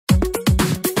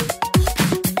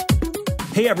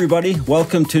Hey, everybody.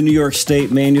 Welcome to New York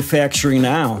State Manufacturing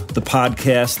Now, the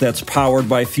podcast that's powered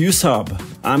by FuseHub.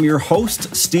 I'm your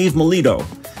host, Steve Melito.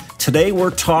 Today, we're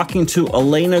talking to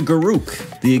Elena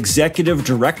Garuk, the Executive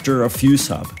Director of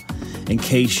FuseHub. In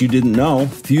case you didn't know,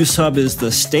 FuseHub is the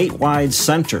statewide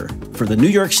center for the New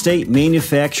York State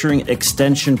Manufacturing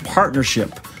Extension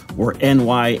Partnership, or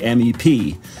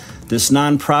NYMEP. This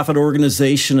nonprofit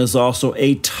organization is also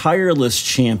a tireless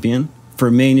champion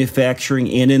for manufacturing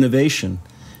and innovation.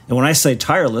 And when I say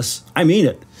tireless, I mean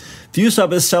it.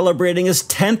 FuseHub is celebrating its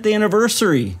 10th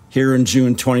anniversary here in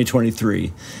June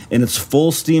 2023, and it's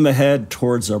full steam ahead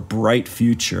towards a bright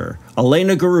future.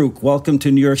 Elena Garuk, welcome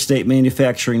to New York State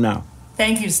Manufacturing Now.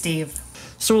 Thank you, Steve.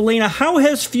 So, Elena, how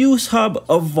has FuseHub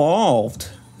evolved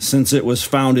since it was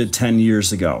founded 10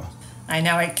 years ago? I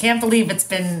know, I can't believe it's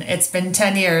been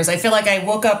 10 years. I feel like I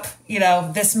woke up,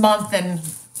 this month and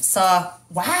saw,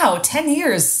 wow, 10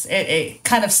 years. It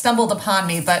kind of stumbled upon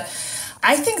me, but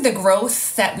I think the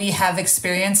growth that we have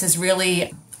experienced is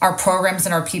really our programs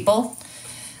and our people.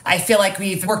 I feel like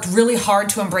we've worked really hard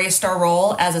to embrace our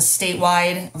role as a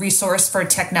statewide resource for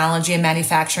technology and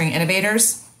manufacturing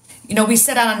innovators. We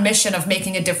set out on a mission of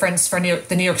making a difference for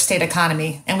the New York State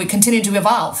economy, and we continue to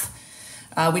evolve.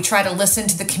 We try to listen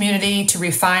to the community to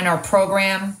refine our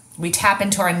program. We tap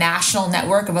into our national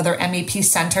network of other MEP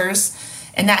centers,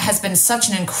 and that has been such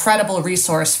an incredible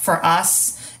resource for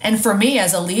us and for me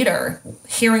as a leader,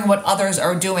 hearing what others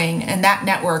are doing. And that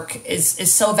network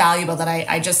is so valuable that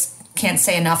I just can't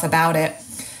say enough about it.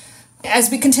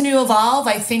 As we continue to evolve,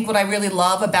 I think what I really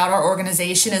love about our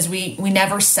organization is we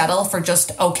never settle for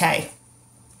just okay.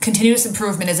 Continuous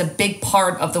improvement is a big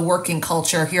part of the working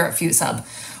culture here at FuseHub.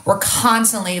 We're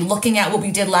constantly looking at what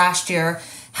we did last year.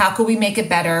 How could we make it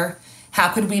better? How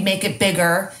could we make it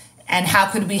bigger? And how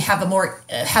could we have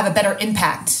a better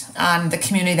impact on the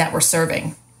community that we're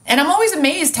serving? And I'm always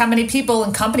amazed how many people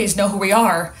and companies know who we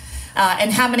are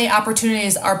and how many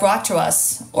opportunities are brought to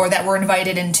us or that we're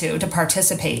invited into to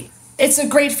participate. It's a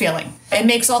great feeling. It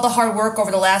makes all the hard work over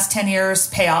the last 10 years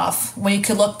pay off when you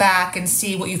can look back and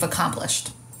see what you've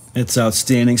accomplished. It's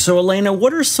outstanding. So, Elena,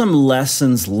 what are some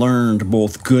lessons learned,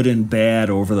 both good and bad,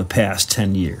 over the past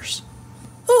 10 years?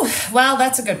 Well,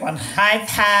 that's a good one. I've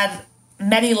had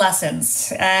many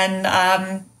lessons,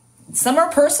 and some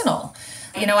are personal.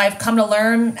 I've come to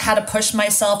learn how to push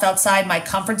myself outside my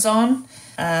comfort zone.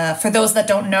 For those that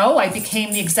don't know, I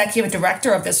became the executive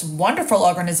director of this wonderful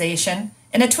organization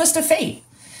in a twist of fate,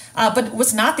 but it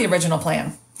was not the original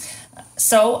plan.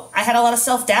 So I had a lot of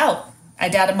self-doubt. I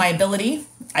doubted my ability.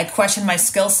 I questioned my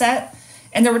skill set.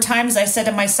 And there were times I said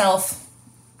to myself,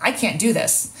 I can't do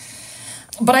this.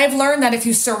 But I've learned that if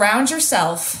you surround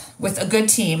yourself with a good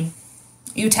team,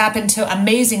 you tap into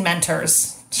amazing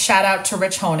mentors, shout out to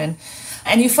Rich Honan,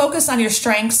 and you focus on your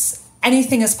strengths,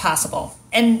 anything is possible.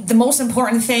 And the most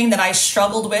important thing that I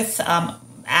struggled with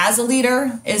as a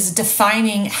leader is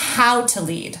defining how to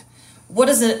lead. What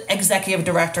does an executive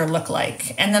director look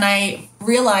like? And then I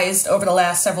realized over the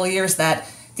last several years that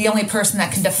the only person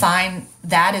that can define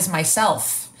that is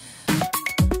myself.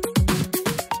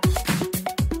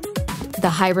 The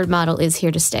hybrid model is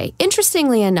here to stay.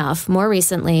 Interestingly enough, more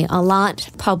recently,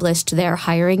 Allant published their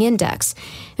hiring index.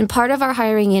 And part of our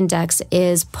hiring index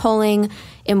is polling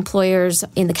employers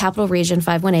in the Capital Region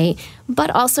 518, but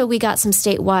also we got some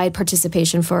statewide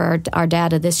participation for our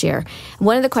data this year.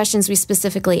 One of the questions we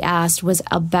specifically asked was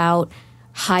about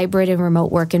hybrid and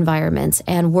remote work environments,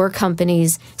 and were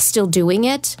companies still doing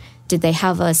it? Did they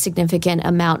have a significant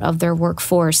amount of their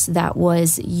workforce that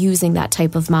was using that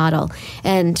type of model?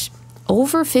 And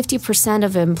over 50%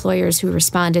 of employers who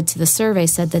responded to the survey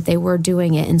said that they were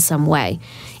doing it in some way.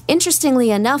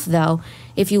 Interestingly enough, though,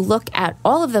 if you look at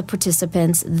all of the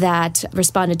participants that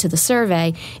responded to the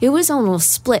survey, it was almost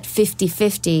split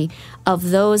 50-50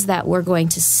 of those that were going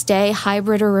to stay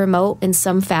hybrid or remote in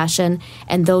some fashion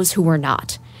and those who were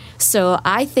not. So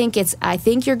I think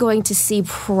you're going to see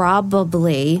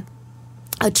probably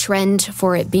a trend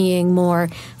for it being more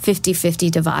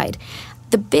 50-50 divide.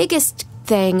 The biggest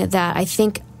thing that I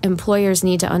think employers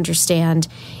need to understand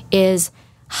is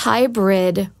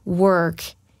hybrid work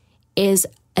is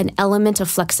an element of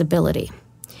flexibility.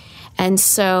 And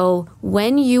so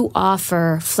when you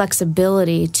offer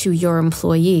flexibility to your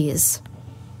employees,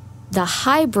 the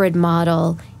hybrid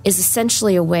model is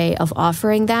essentially a way of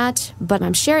offering that. But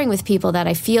I'm sharing with people that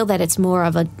I feel that it's more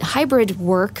of a hybrid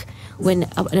work when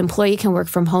an employee can work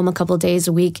from home a couple of days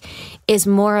a week is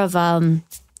more of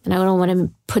and I don't want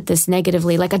to put this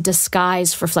negatively, like a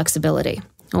disguise for flexibility.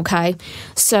 Okay?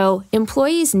 So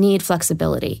employees need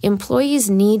flexibility. Employees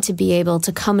need to be able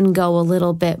to come and go a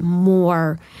little bit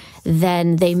more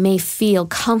than they may feel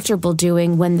comfortable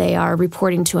doing when they are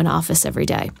reporting to an office every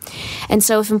day. And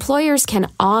so if employers can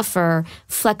offer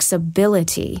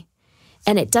flexibility,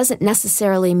 and it doesn't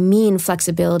necessarily mean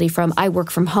flexibility from I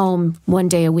work from home 1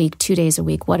 day a week, 2 days a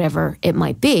week, whatever it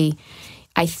might be,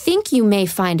 I think you may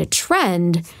find a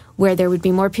trend where there would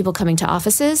be more people coming to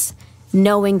offices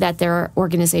knowing that their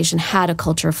organization had a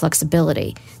culture of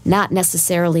flexibility, not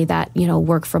necessarily that,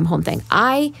 work from home thing.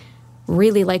 I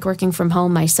really like working from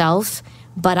home myself,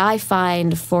 but I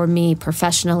find for me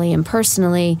professionally and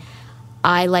personally,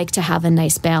 I like to have a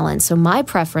nice balance. So my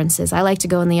preference is I like to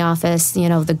go in the office,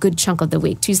 the good chunk of the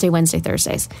week, Tuesday, Wednesday,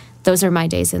 Thursdays. Those are my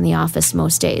days in the office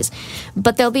most days.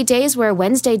 But there'll be days where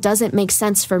Wednesday doesn't make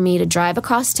sense for me to drive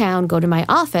across town, go to my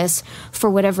office for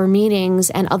whatever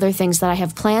meetings and other things that I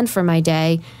have planned for my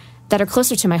day that are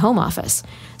closer to my home office.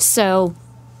 So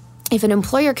if an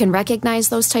employer can recognize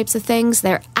those types of things,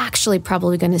 they're actually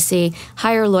probably going to see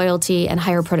higher loyalty and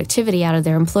higher productivity out of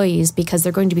their employees because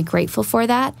they're going to be grateful for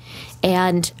that.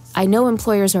 And I know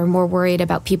employers are more worried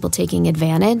about people taking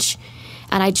advantage.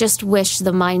 And I just wish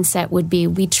the mindset would be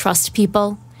we trust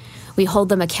people. We hold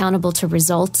them accountable to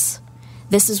results.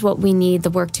 This is what we need the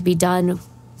work to be done.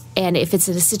 And if it's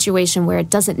in a situation where it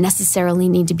doesn't necessarily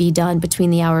need to be done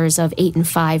between the hours of 8 and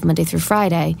 5, Monday through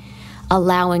Friday,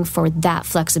 allowing for that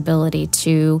flexibility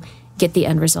to get the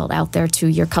end result out there to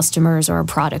your customers or a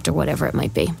product or whatever it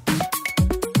might be.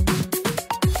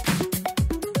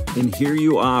 And here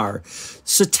you are.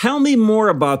 So tell me more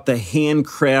about the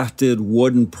handcrafted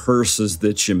wooden purses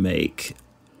that you make.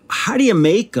 How do you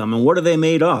make them and what are they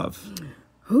made of?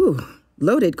 Ooh,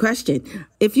 loaded question.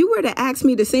 If you were to ask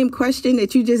me the same question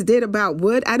that you just did about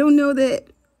wood, I don't know that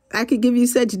I could give you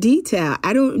such detail.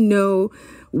 I don't know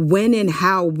when and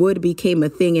how wood became a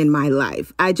thing in my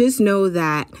life. I just know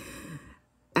that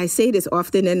I say this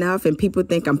often enough and people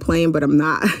think I'm playing, but I'm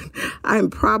not. I'm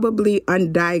probably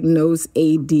undiagnosed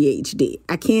ADHD.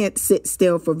 I can't sit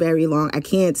still for very long. I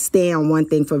can't stay on one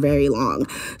thing for very long.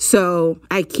 So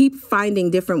I keep finding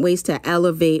different ways to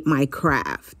elevate my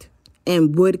craft.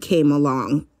 And wood came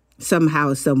along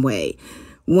somehow, some way.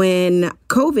 When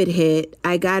COVID hit,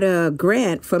 I got a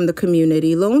grant from the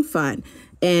Community Loan Fund.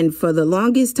 And for the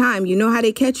longest time, you know how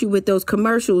they catch you with those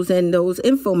commercials and those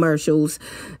infomercials.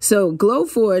 So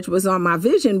Glowforge was on my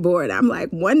vision board. I'm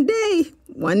like, one day.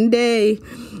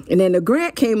 And then the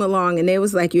grant came along and it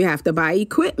was like, you have to buy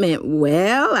equipment.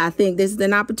 Well, I think this is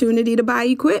an opportunity to buy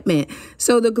equipment.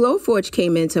 So the Glowforge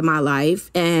came into my life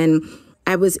and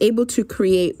I was able to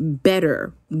create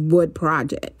better wood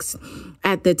projects.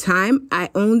 At the time, I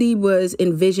only was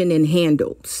envisioning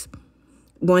handles.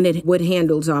 Wanted wood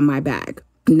handles on my bag.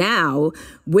 Now,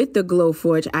 with the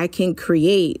Glowforge, I can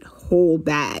create whole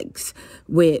bags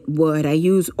with wood. I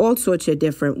use all sorts of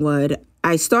different wood.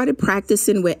 I started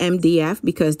practicing with MDF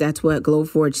because that's what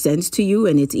Glowforge sends to you,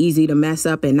 and it's easy to mess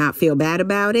up and not feel bad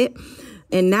about it.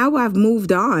 And now I've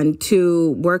moved on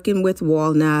to working with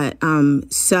walnut,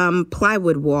 some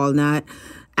plywood walnut,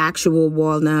 actual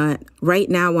walnut. Right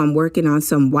now, I'm working on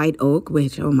some white oak,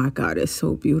 which, oh my God, is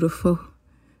so beautiful.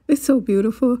 It's so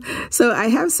beautiful. So I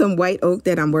have some white oak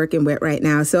that I'm working with right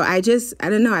now. So I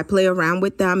don't know, I play around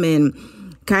with them and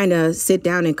kind of sit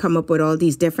down and come up with all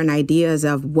these different ideas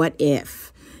of what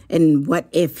if, and what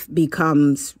if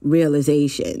becomes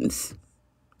realizations.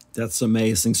 That's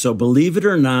amazing. So believe it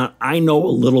or not, I know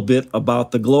a little bit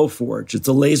about the Glowforge. It's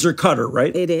a laser cutter,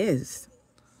 right? It is.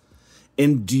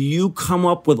 And do you come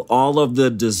up with all of the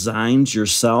designs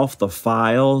yourself, the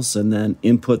files, and then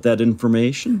input that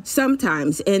information?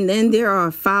 Sometimes. And then there are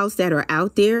files that are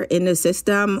out there in the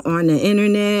system, on the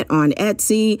internet, on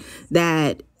Etsy,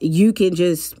 that you can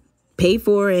just pay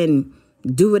for and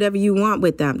do whatever you want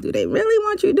with them. Do they really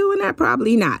want you doing that?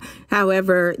 Probably not.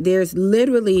 However, there's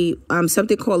literally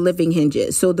something called living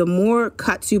hinges. So the more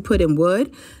cuts you put in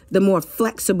wood, the more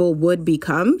flexible wood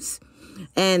becomes.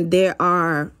 And there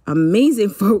are amazing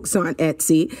folks on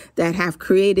Etsy that have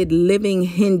created living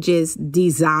hinges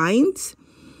designs.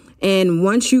 And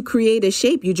once you create a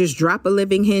shape, you just drop a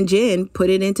living hinge in, put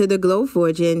it into the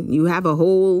Glowforge, and you have a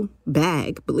whole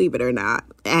bag, believe it or not.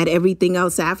 Add everything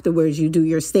else afterwards. You do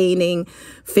your staining,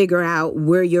 figure out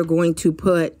where you're going to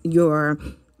put your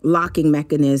locking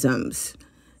mechanisms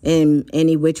in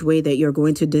any which way that you're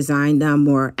going to design them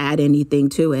or add anything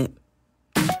to it.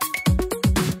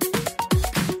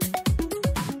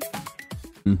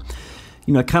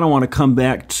 I kind of want to come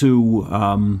back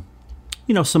to,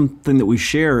 something that we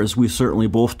share is we certainly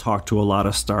both talk to a lot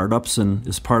of startups, and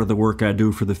as part of the work I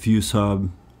do for the Fuse Hub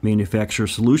Manufacturer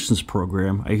Solutions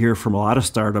Program, I hear from a lot of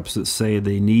startups that say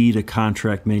they need a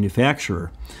contract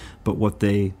manufacturer, but what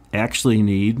they actually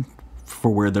need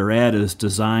for where they're at is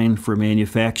design for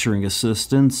manufacturing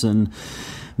assistance and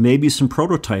maybe some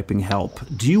prototyping help.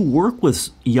 Do you work with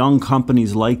young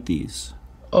companies like these?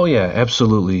 Oh yeah,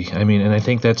 absolutely. I mean, and I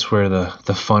think that's where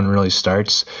the fun really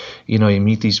starts. You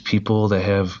meet these people that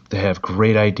have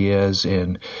great ideas,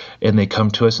 and they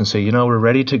come to us and say, we're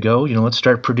ready to go. Let's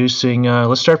start producing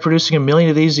a million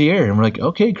of these a year. And we're like,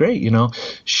 okay, great.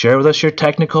 Share with us your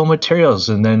technical materials,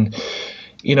 and then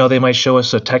they might show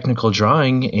us a technical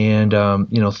drawing, and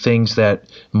things that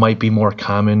might be more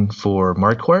common for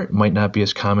Marquardt might not be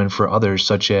as common for others,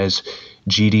 such as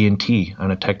GD&T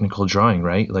on a technical drawing,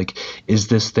 right? Like, is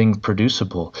this thing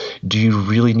producible? Do you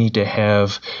really need to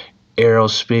have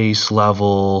aerospace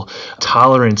level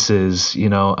tolerances,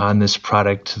 on this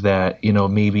product that,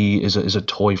 maybe is a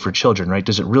toy for children, right?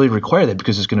 Does it really require that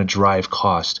because it's going to drive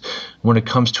cost? When it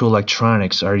comes to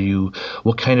electronics,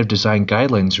 what kind of design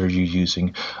guidelines are you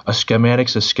using? A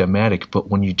schematic's a schematic, but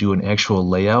when you do an actual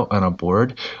layout on a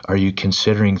board, are you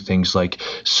considering things like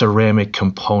ceramic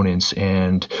components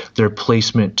and their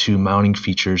placement to mounting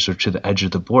features or to the edge of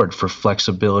the board for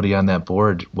flexibility on that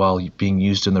board while being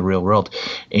used in the real world?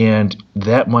 And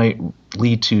that might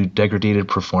lead to degraded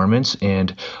performance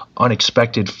and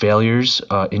unexpected failures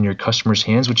in your customer's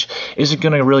hands, which isn't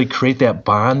going to really create that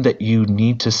bond that you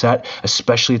need to set,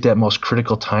 especially at that most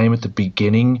critical time at the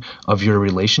beginning of your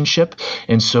relationship.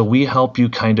 And so we help you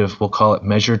we'll call it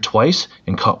measure twice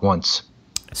and cut once.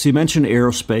 So you mentioned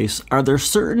aerospace. Are there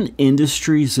certain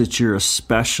industries that you're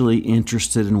especially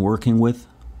interested in working with?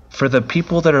 For the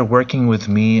people that are working with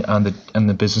me on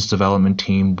the business development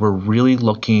team, we're really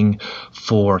looking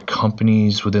for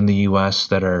companies within the U.S.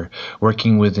 that are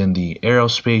working within the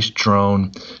aerospace,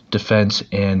 drone, defense,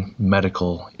 and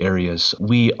medical areas.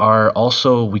 We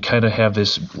kind of have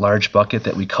this large bucket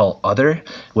that we call other,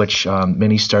 which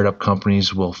many startup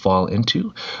companies will fall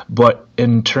into. But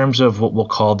in terms of what we'll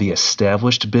call the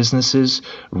established businesses,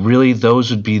 really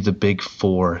those would be the big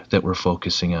four that we're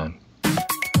focusing on.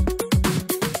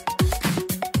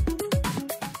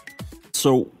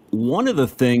 So one of the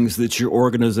things that your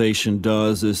organization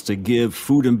does is to give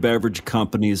food and beverage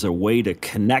companies a way to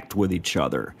connect with each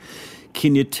other.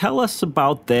 Can you tell us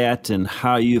about that and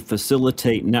how you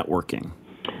facilitate networking?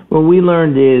 What we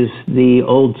learned is the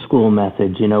old school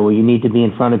method, where you need to be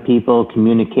in front of people,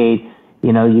 communicate.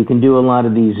 You can do a lot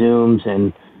of these Zooms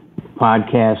and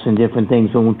podcasts and different things,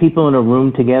 but when people are in a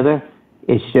room together,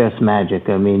 it's just magic.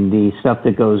 I mean, the stuff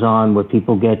that goes on where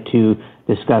people get to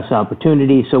discuss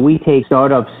opportunities. So we take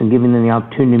startups and giving them the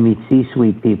opportunity to meet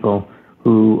C-suite people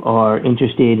who are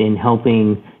interested in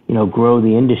helping, grow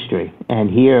the industry. And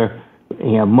here,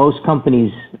 most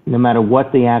companies, no matter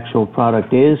what the actual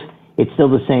product is, it's still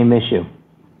the same issue.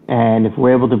 And if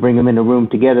we're able to bring them in a room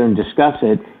together and discuss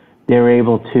it, they're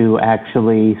able to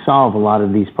actually solve a lot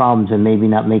of these problems and maybe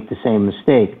not make the same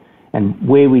mistake. And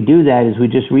the way we do that is we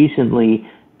just recently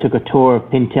took a tour of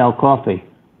Pintail Coffee.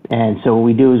 And so what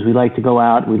we do is we like to go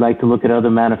out, we like to look at other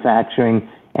manufacturing,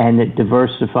 and it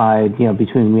diversified,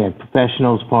 between, we have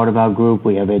professionals part of our group,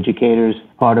 we have educators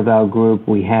part of our group,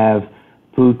 we have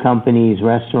food companies,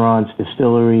 restaurants,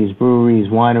 distilleries, breweries,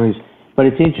 wineries. But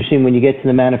it's interesting when you get to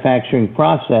the manufacturing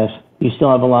process, you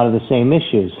still have a lot of the same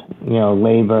issues,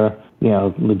 labor,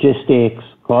 logistics,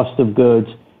 cost of goods.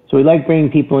 So we like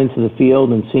bringing people into the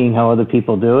field and seeing how other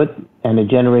people do it, and it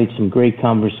generates some great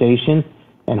conversation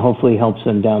and hopefully helps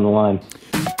them down the line.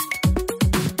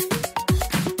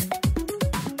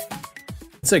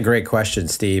 It's a great question,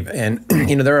 Steve. And,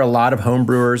 there are a lot of home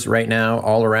brewers right now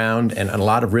all around, and a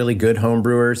lot of really good home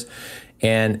brewers.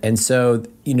 And so,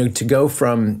 to go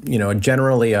from,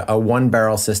 generally a one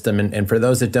barrel system, and for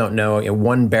those that don't know,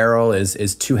 one barrel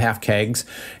is 2 half kegs.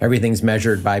 Everything's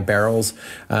measured by barrels.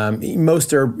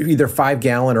 Most are either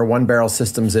 5-gallon or 1 barrel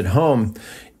systems at home.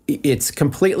 It's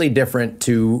completely different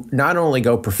to not only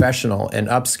go professional and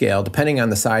upscale, depending on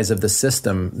the size of the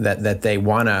system that they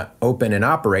want to open and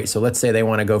operate. So let's say they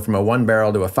want to go from a 1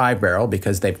 barrel to a 5 barrel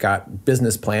because they've got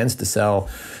business plans to sell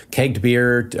kegged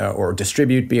beer or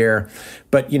distribute beer.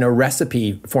 But,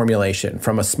 recipe formulation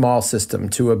from a small system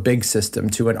to a big system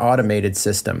to an automated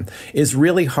system is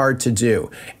really hard to do.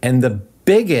 And the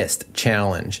biggest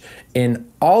challenge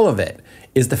in all of it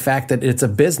is the fact that it's a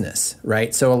business,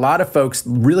 right? So a lot of folks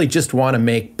really just want to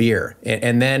make beer.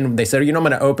 And then they said, I'm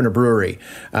going to open a brewery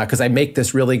because I make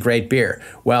this really great beer.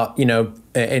 Well,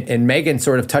 and Megan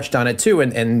sort of touched on it too.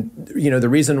 And the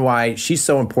reason why she's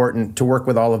so important to work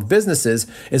with all of businesses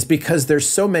is because there's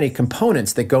so many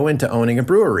components that go into owning a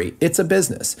brewery. It's a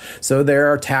business. So there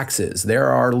are taxes, there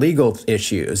are legal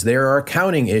issues, there are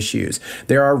accounting issues,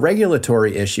 there are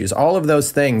regulatory issues, all of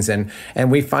those things. And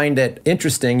we find it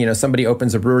interesting, somebody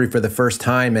opens a brewery for the first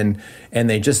time and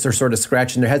they just are sort of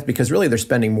scratching their heads because really they're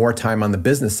spending more time on the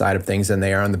business side of things than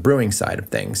they are on the brewing side of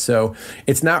things. So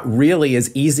it's not really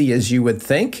as easy as you would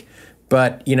think.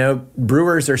 But,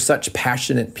 brewers are such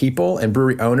passionate people, and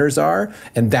brewery owners are,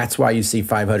 and that's why you see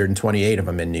 528 of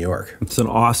them in New York. It's an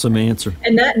awesome answer.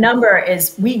 And that number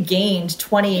is, we gained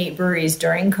 28 breweries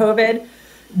during COVID.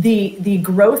 The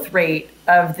growth rate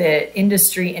of the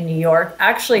industry in New York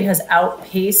actually has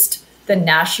outpaced the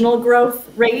national growth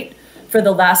rate for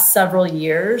the last several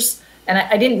years. And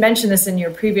I didn't mention this in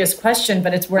your previous question,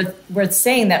 but it's worth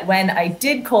saying that when I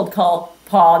did cold call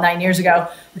Paul 9 years ago,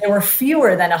 there were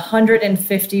fewer than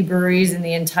 150 breweries in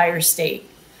the entire state.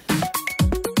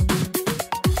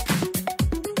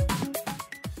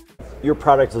 Your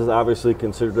product is obviously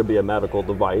considered to be a medical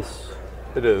device.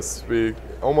 It is.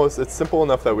 It's simple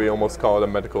enough that we almost call it a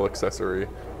medical accessory.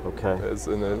 Okay. As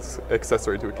an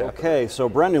accessory to a catheter. Okay, so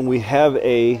Brendan, we have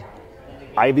a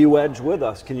IV wedge with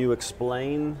us. Can you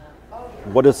explain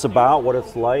what it's about, what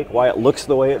it's like, why it looks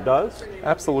the way it does?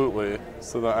 Absolutely.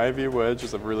 So the IV wedge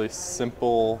is a really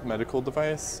simple medical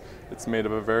device. It's made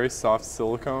of a very soft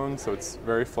silicone, so it's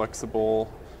very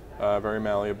flexible, very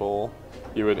malleable.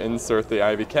 You would insert the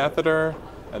IV catheter,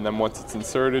 and then once it's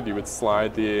inserted, you would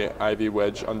slide the IV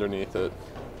wedge underneath it.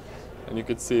 And you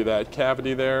could see that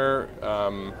cavity there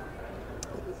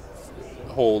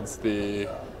holds the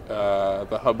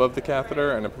hub of the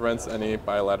catheter, and it prevents any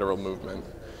bilateral movement.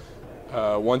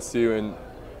 Once you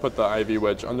put the IV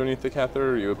wedge underneath the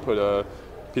catheter, you would put a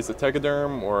piece of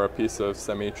Tegaderm or a piece of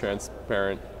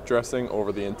semi-transparent dressing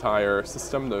over the entire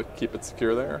system to keep it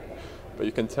secure there. But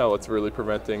you can tell it's really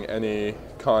preventing any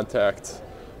contact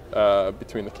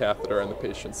between the catheter and the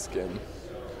patient's skin.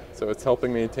 So it's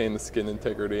helping maintain the skin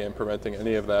integrity and preventing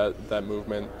any of that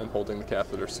movement and holding the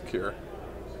catheter secure.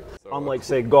 Unlike,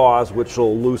 say, gauze, which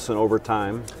will loosen over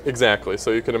time. Exactly.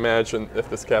 So you can imagine if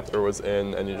this catheter was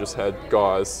in and you just had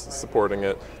gauze supporting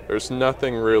it, there's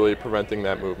nothing really preventing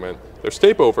that movement. There's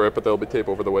tape over it, but there'll be tape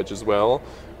over the wedge as well.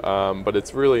 But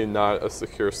it's really not a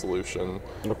secure solution.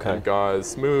 Okay. And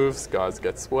gauze moves, gauze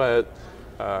gets wet,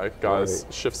 gauze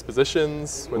shifts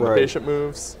positions when the patient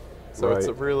moves. So it's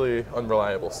a really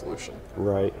unreliable solution.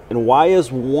 Right. And why is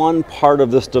one part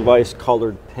of this device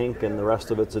colored pink and the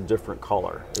rest of it's a different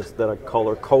color? Is that a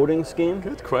color coding scheme?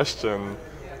 Good question.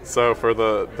 So for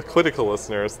the critical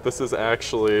listeners, this is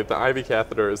actually, the IV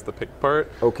catheter is the pink part.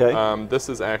 Okay. This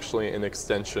is actually an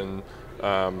extension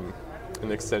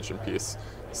piece.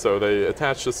 So they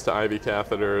attach this to IV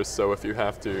catheters, so if you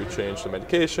have to change the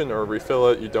medication or refill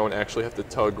it, you don't actually have to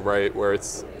tug right where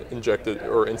it's injected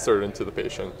or inserted into the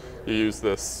patient. You use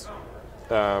this,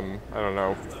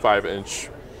 5-inch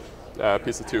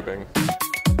piece of tubing.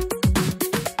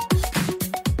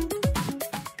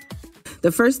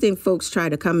 The first thing folks try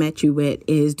to come at you with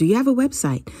is, do you have a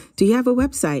website? Do you have a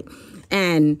website?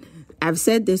 And I've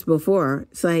said this before.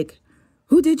 It's like,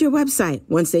 who did your website?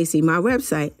 Once they see my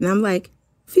website, and I'm like,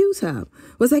 Fuse Hub.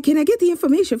 Was like, can I get the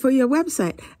information for your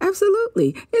website?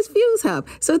 Absolutely. It's Fuse Hub.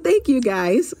 So thank you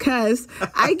guys, because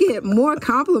I get more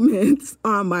compliments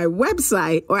on my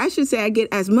website, or I should say I get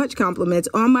as much compliments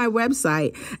on my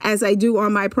website as I do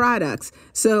on my products.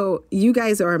 So you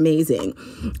guys are amazing.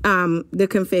 The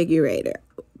configurator.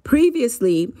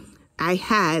 Previously, I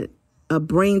had a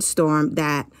brainstorm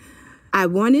that I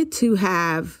wanted to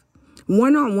have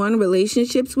one-on-one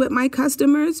relationships with my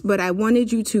customers, but I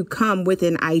wanted you to come with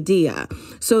an idea.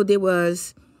 So there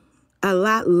was a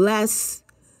lot less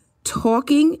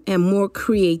talking and more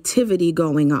creativity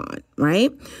going on, right?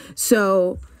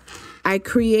 So I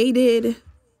created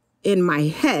in my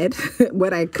head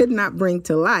what I could not bring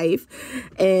to life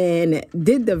and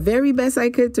did the very best I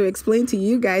could to explain to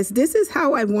you guys, this is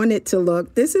how I want it to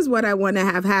look. This is what I want to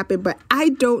have happen, but I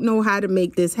don't know how to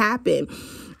make this happen.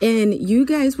 And you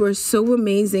guys were so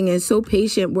amazing and so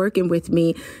patient working with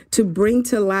me to bring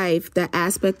to life the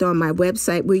aspect on my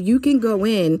website where you can go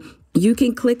in, you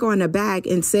can click on a bag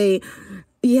and say,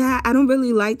 yeah, I don't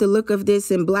really like the look of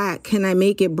this in black. Can I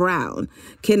make it brown?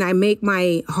 Can I make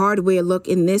my hardware look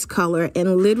in this color?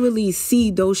 And literally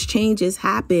see those changes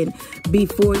happen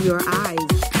before your eyes.